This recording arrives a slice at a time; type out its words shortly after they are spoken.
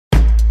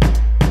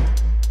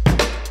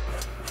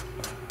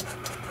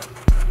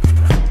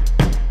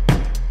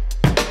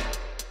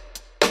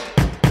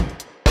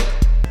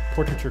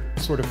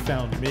portraiture sort of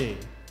found me.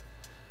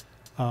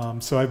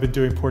 So I've been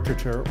doing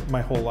portraiture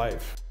my whole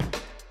life.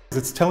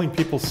 It's telling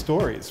people's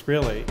stories,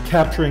 really,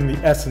 capturing the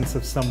essence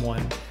of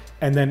someone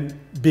and then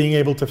being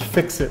able to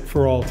fix it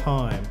for all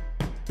time.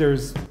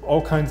 There's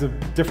all kinds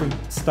of different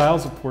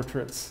styles of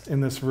portraits in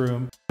this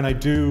room, and I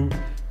do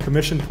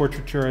commission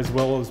portraiture as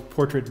well as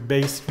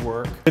portrait-based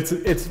work.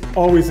 It's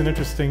always an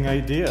interesting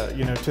idea,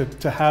 you know,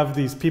 to have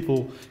these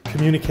people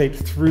communicate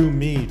through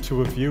me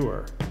to a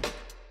viewer.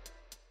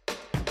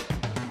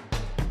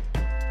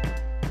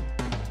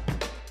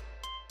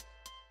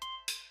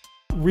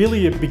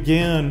 Really, it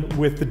began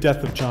with the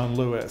death of John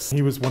Lewis.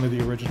 He was one of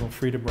the original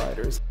freedom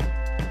riders.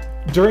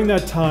 During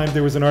that time,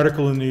 there was an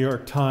article in the New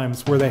York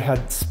Times where they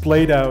had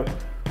splayed out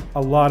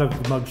a lot of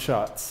the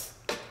mugshots,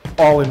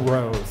 all in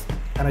rows.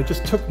 And I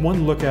just took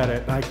one look at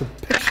it and I could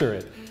picture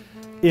it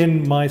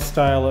in my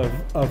style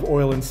of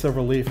oil and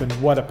silver leaf, and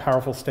what a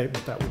powerful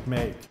statement that would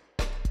make.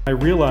 I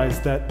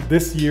realized that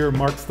this year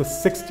marks the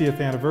 60th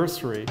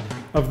anniversary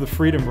of the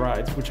Freedom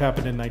Rides, which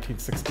happened in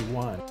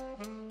 1961.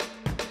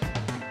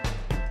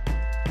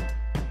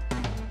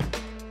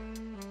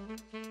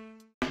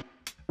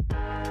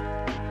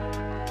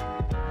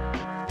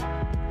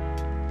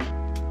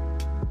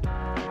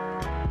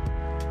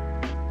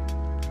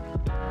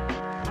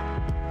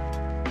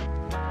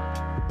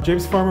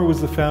 James Farmer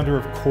was the founder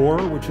of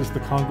CORE, which is the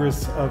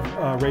Congress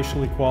of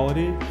Racial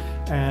Equality,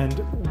 and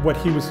what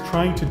he was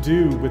trying to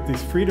do with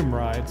these freedom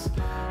rides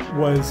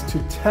was to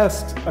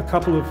test a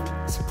couple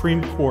of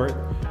Supreme Court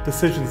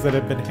decisions that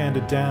had been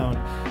handed down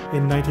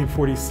in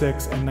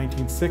 1946 and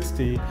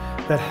 1960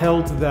 that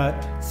held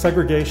that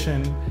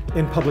segregation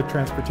in public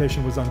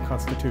transportation was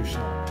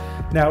unconstitutional.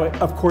 Now,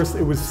 of course,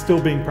 it was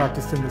still being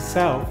practiced in the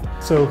South,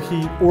 so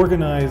he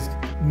organized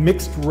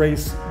mixed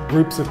race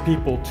groups of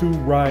people to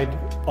ride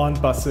on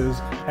buses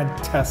and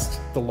test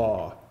the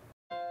law.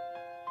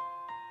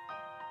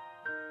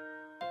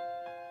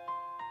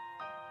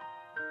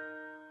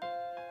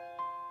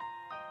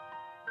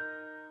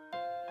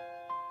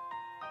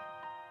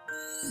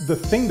 The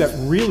thing that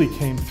really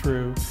came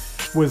through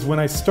was when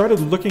I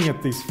started looking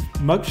at these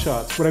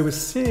mugshots, what I was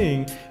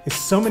seeing is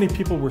so many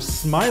people were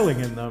smiling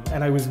in them,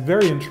 and I was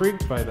very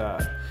intrigued by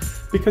that.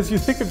 Because you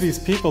think of these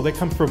people, they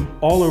come from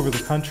all over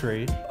the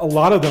country. A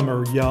lot of them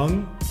are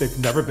young, they've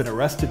never been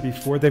arrested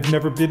before, they've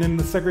never been in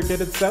the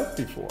segregated South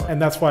before.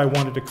 And that's why I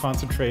wanted to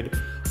concentrate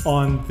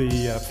on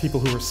the people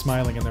who were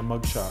smiling in their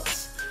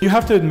mugshots. You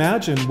have to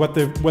imagine what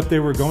they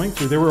were going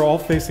through. They were all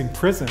facing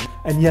prison,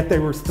 and yet they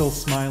were still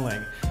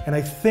smiling. And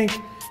I think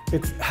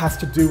it has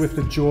to do with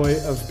the joy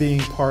of being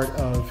part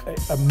of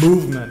a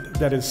movement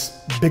that is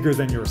bigger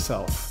than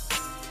yourself.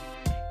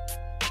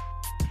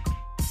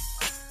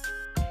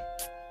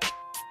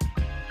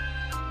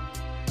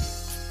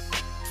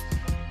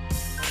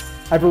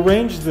 I've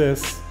arranged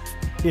this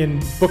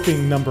in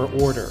booking number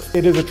order.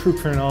 It is a true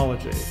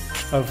chronology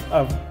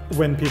of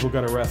when people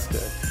got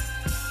arrested.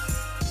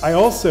 I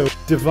also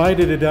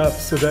divided it up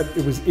so that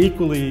it was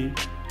equally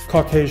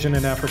Caucasian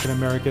and African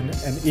American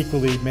and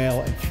equally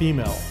male and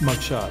female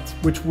mugshots,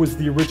 which was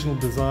the original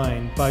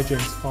design by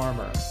James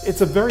Farmer.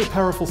 It's a very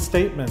powerful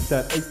statement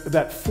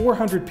that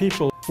 400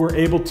 people were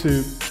able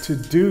to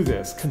do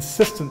this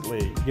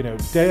consistently, you know,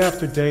 day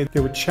after day.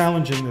 They were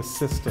challenging this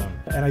system.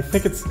 And I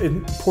think it's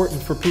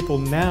important for people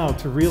now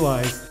to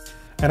realize,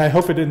 and I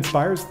hope it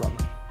inspires them,